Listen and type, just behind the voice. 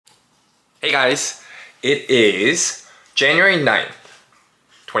Hey guys, it is January 9th,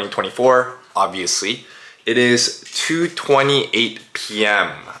 2024, obviously. It is 2:28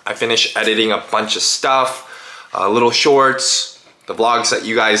 p.m. I finished editing a bunch of stuff, little shorts, the vlogs that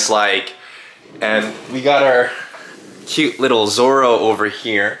you guys like, and we got our cute little Zorro over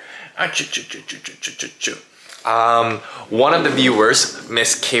here. One of the viewers,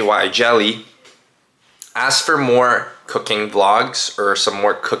 Miss KY Jelly, asked for more cooking vlogs or some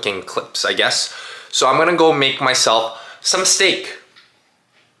more cooking clips, I guess. So I'm gonna go make myself some steak.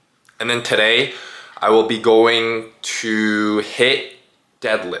 And then today I will be going to hit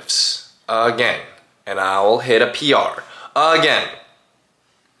deadlifts again. And I'll hit a PR again.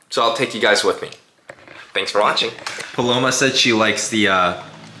 So I'll take you guys with me. Thanks for watching. Paloma said she likes the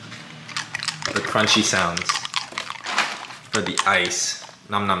crunchy sounds for the ice.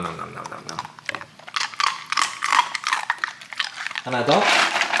 Nom nom nom nom nom nom nom. 하나 더.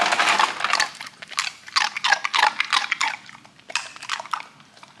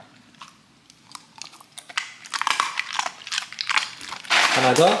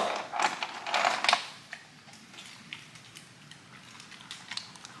 하나 더.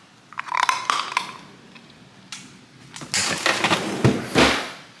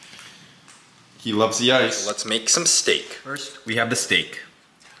 He loves the ice. Let's make some steak. First, we have the steak.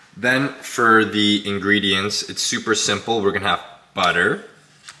 Then for the ingredients, it's super simple. We're gonna have butter,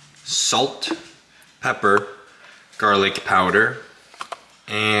 salt, pepper, garlic powder,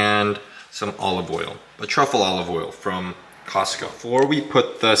 and some olive oil, a truffle olive oil from Costco. Before we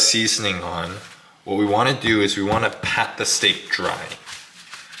put the seasoning on, what we want to do is we want to pat the steak dry.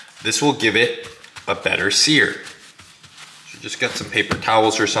 This will give it a better sear. So just get some paper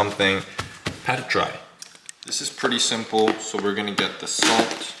towels or something, pat it dry. This is pretty simple, so we're going to get the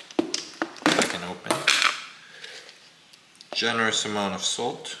salt. I can open. Generous amount of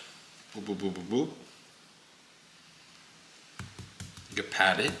salt. Boop, boop, boop, boop, boop. You can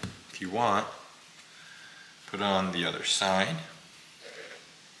pat it if you want. Put it on the other side.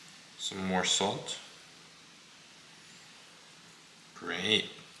 Some more salt. Great.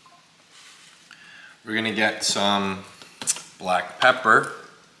 We're gonna get some black pepper.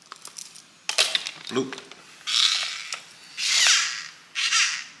 Bloop.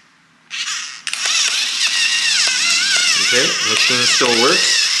 Okay, machine still works.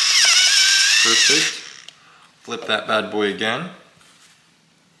 Perfect. Flip that bad boy again.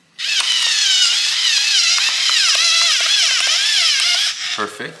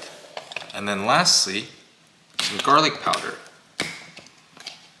 Perfect. And then lastly, some garlic powder.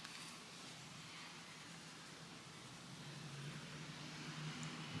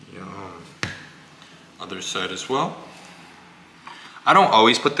 Yum. Other side as well. I don't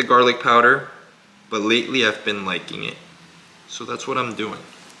always put the garlic powder, but lately I've been liking it. So that's what I'm doing.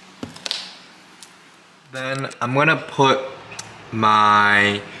 Then I'm gonna put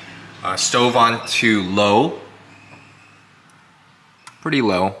my stove on to low, pretty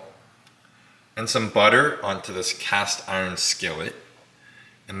low, and some butter onto this cast iron skillet.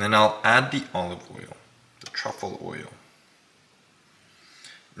 And then I'll add the olive oil, the truffle oil.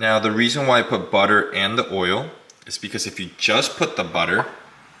 Now the reason why I put butter and the oil is because if you just put the butter,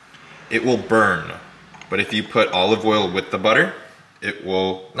 it will burn. But if you put olive oil with the butter, it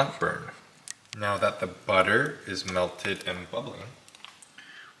will not burn. Now that the butter is melted and bubbling,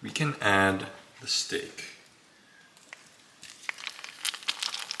 we can add the steak.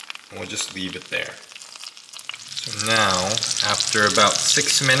 And we'll just leave it there. So now, after about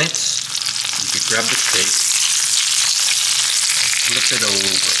 6 minutes, you can grab the steak and flip it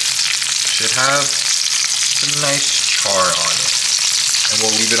over. It should have some nice char on it. And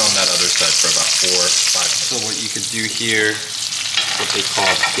we'll leave it on that other side for about 4 or 5 minutes. So what you could do here is what they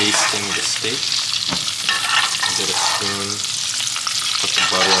call basting the steak. You get a spoon, put the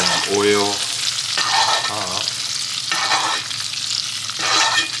butter and the oil on.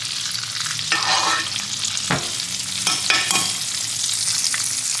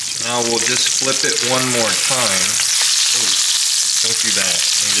 Now we'll just flip it one more time. Oh, don't do that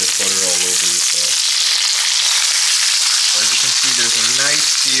and get butter all over yourself. As you can see, there's a nice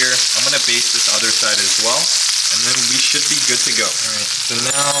sear. I'm gonna baste this other side as well, and then we should be good to go. Alright, so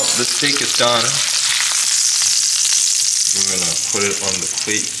now the steak is done. I'm gonna put it on the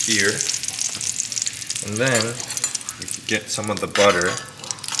plate here. And then we could get some of the butter.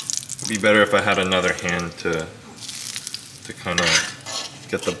 It would be better if I had another hand to kind of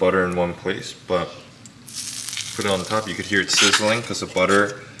get the butter in one place, but put it on top. You could hear it sizzling because the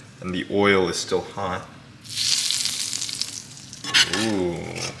butter and the oil is still hot. Ooh.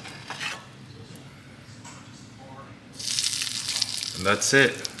 And that's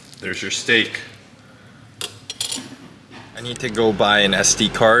it. There's your steak. I need to go buy an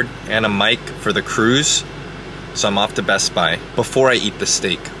SD card and a mic for the cruise, so I'm off to Best Buy before I eat the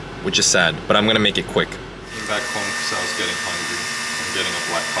steak, which is sad, but I'm gonna make it quick. Came back home because I was getting hungry. I'm getting a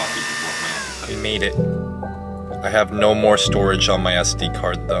black coffee to block my appetite. I made it. I have no more storage on my SD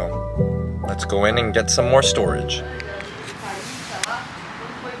card though. Let's go in and get some more storage.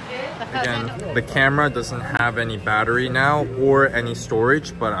 Again, the camera doesn't have any battery now or any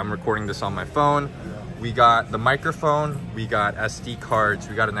storage, but I'm recording this on my phone. We got the microphone, we got SD cards,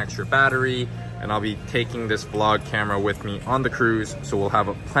 we got an extra battery, and I'll be taking this vlog camera with me on the cruise, so we'll have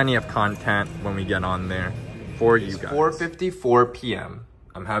plenty of content when we get on there for you guys. 4:54 p.m.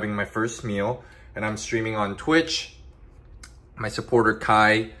 I'm having my first meal, and I'm streaming on Twitch. My supporter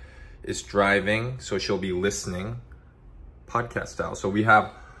Kai is driving, so she'll be listening podcast style. So we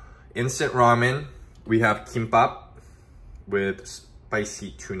have instant ramen, we have kimbap with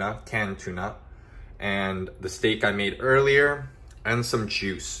spicy tuna, canned tuna, and the steak I made earlier, and some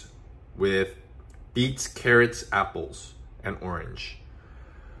juice with beets, carrots, apples, and orange.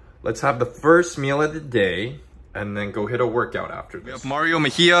 Let's have the first meal of the day and then go hit a workout after this. We have Mario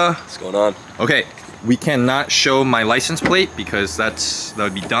Mejia. What's going on? Okay, we cannot show my license plate because that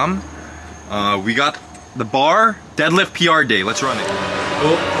would be dumb. We got the bar, Deadlift Pr day. Let's run it.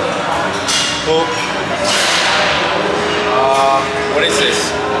 What is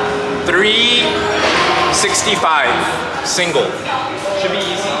this? 365 single. Should be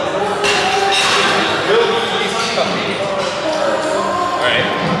easy. Will be easy. All right.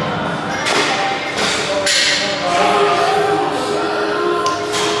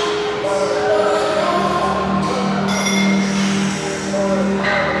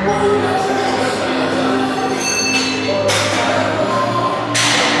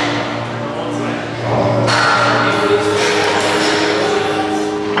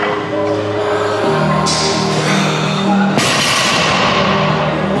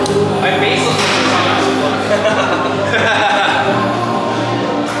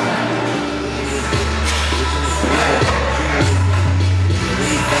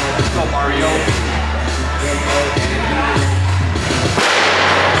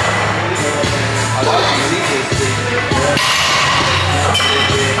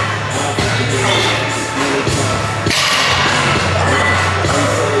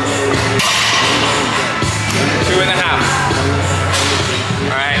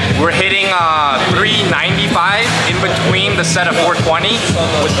 We're hitting 395 in between the set of 420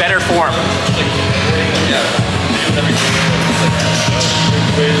 with better form. Yeah.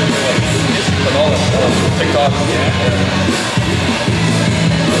 TikTok.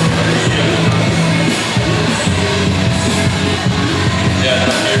 Yeah,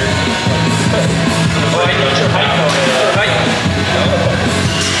 not here. Oh, I need your height though.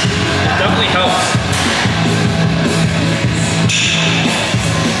 It definitely helps.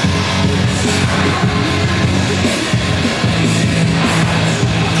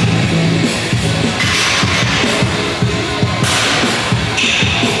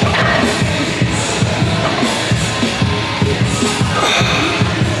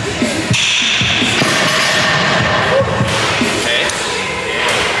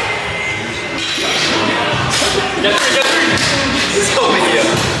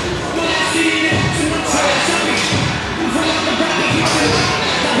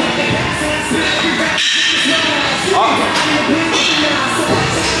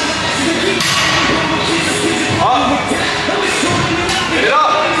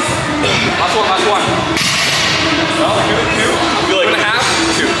 Last one. Well, two and a half.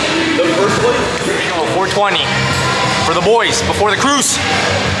 Two. The first one? 420 for the boys before the cruise.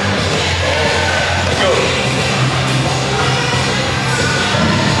 Let's go.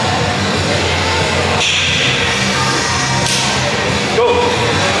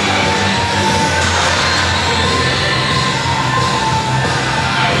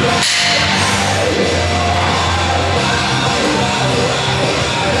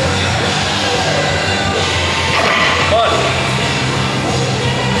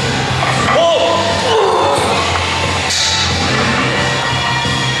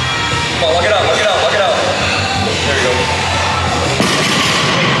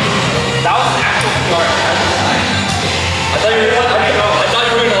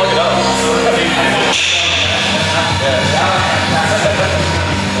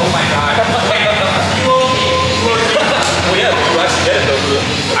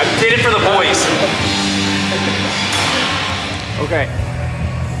 Okay.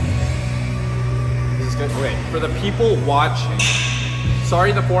 This is good. Wait, for the people watching,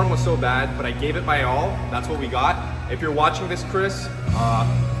 sorry the form was so bad, but I gave it my all. That's what we got. If you're watching this, Chris,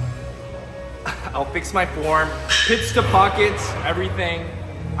 I'll fix my form, pits to pockets, everything.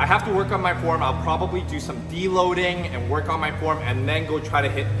 I have to work on my form. I'll probably do some deloading and work on my form and then go try to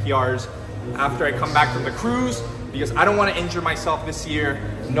hit PRs after I come back from the cruise, because I don't want to injure myself this year.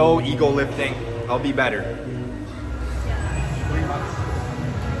 No ego lifting. I'll be better. 3 months.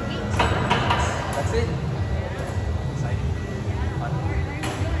 That's it. Exciting.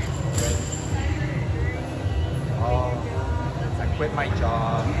 I quit my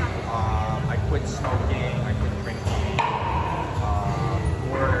job. I quit smoking. I quit drinking.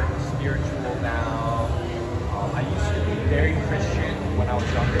 More spiritual now. I used to be very Christian when I was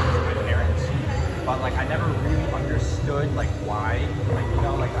younger with my parents, but like I never really understood like why. Like, you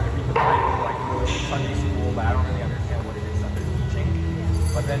know, like I read the Bible, like go to Sunday school, but I don't really understand what it is that they're teaching.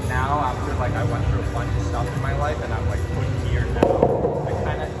 But then now, after like I went through a bunch of stuff in my life, and I'm like put here now, I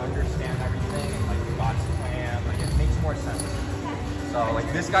kind of understand everything and like God's plan. Like it makes more sense. So like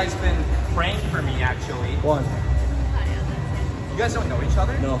this guy's been praying for me actually. One. You guys don't know each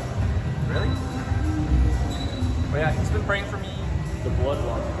other? No. Really? But yeah, he's been praying for me. The blood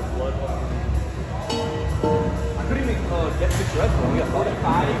one. The blood one. I couldn't even get 6 reps, bro. We got 45,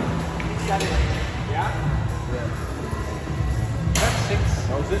 7. Yeah? Yeah. That's 6.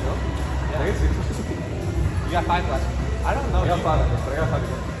 That was it, no? Yeah. I think it's 6. You got 5 left. I don't know. I got 5 left, but I got 5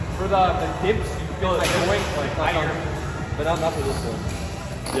 left. For the dips, you've been like going like higher. But not for this one.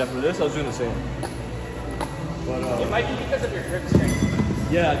 Yeah, for this I was doing the same. But it might be because of your grip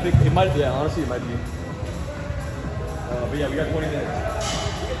strength. Yeah, I think it might. Yeah, honestly, it might be. But yeah, we got 20 minutes.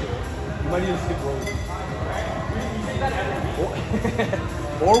 We might even skip rows.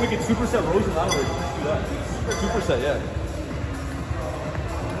 Or we could superset rows and downwards. Let's do that. Superset, yeah.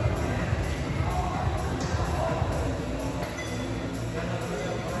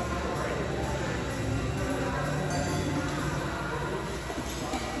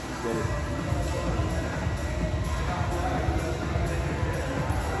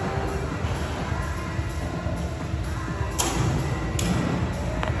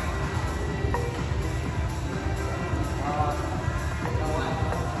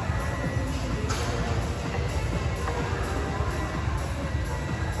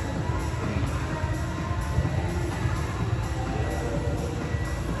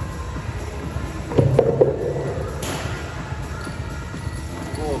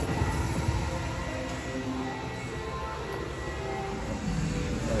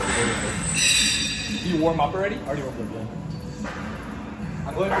 You warm up already? Already warmed up, yeah.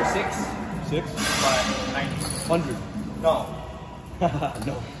 I'm going for 6. 6? But 90. 100. No.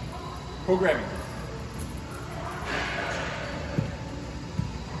 No. Programming.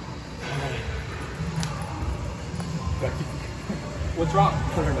 What's wrong?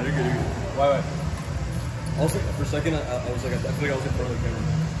 You're good, you're good. Why? Also, for a second, I was like, I feel like I was in front of the camera.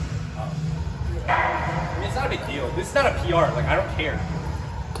 I mean, it's not a big deal. This is not a PR. Like, I don't care.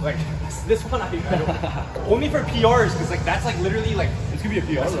 Like, this one, I don't. Only for PRs, because like that's like literally like. This could be a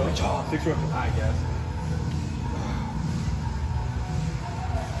PR, That's though. my job. 6 reps. I guess.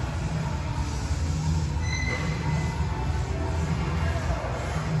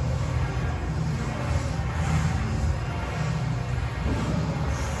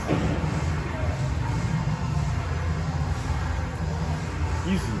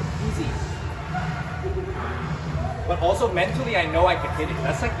 Easy. Easy. But also mentally, I know I can hit it.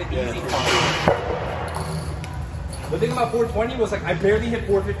 That's like the easy part. The thing about 420 was like I barely hit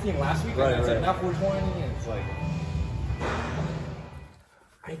 415 last week. Right, and it's right. like now 420, and it's like.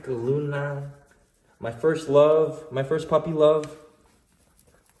 Hi, Luna. My first love, my first puppy love.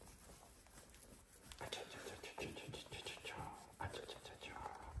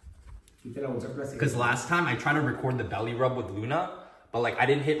 Because last time I tried to record the belly rub with Luna, but like I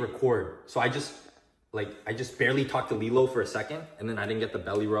didn't hit record. So I just barely talked to Lilo for a second, and then I didn't get the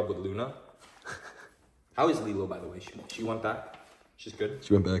belly rub with Luna. How is Lilo, by the way? She went back? She's good?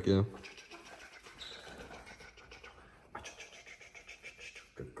 She went back, yeah.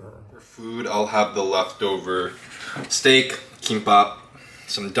 Good girl. For food, I'll have the leftover steak, kimbap,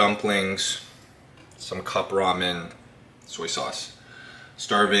 some dumplings, some cup ramen, soy sauce.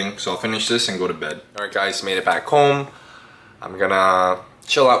 Starving, so I'll finish this and go to bed. Alright guys, made it back home. I'm gonna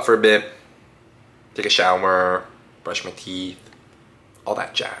chill out for a bit, take a shower, brush my teeth, all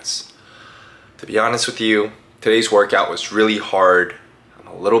that jazz. To be honest with you, today's workout was really hard. I'm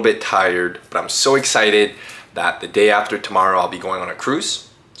a little bit tired, but I'm so excited that the day after tomorrow I'll be going on a cruise.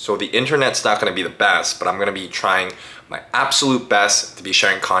 So the internet's not gonna be the best, but I'm gonna be trying my absolute best to be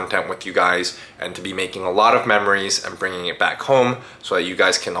sharing content with you guys and to be making a lot of memories and bringing it back home so that you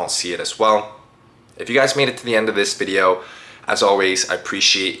guys can all see it as well. If you guys made it to the end of this video, As always, I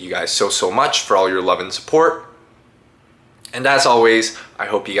appreciate you guys so much for all your love and support. And as always, I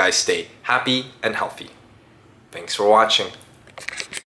hope you guys stay happy and healthy. Thanks for watching.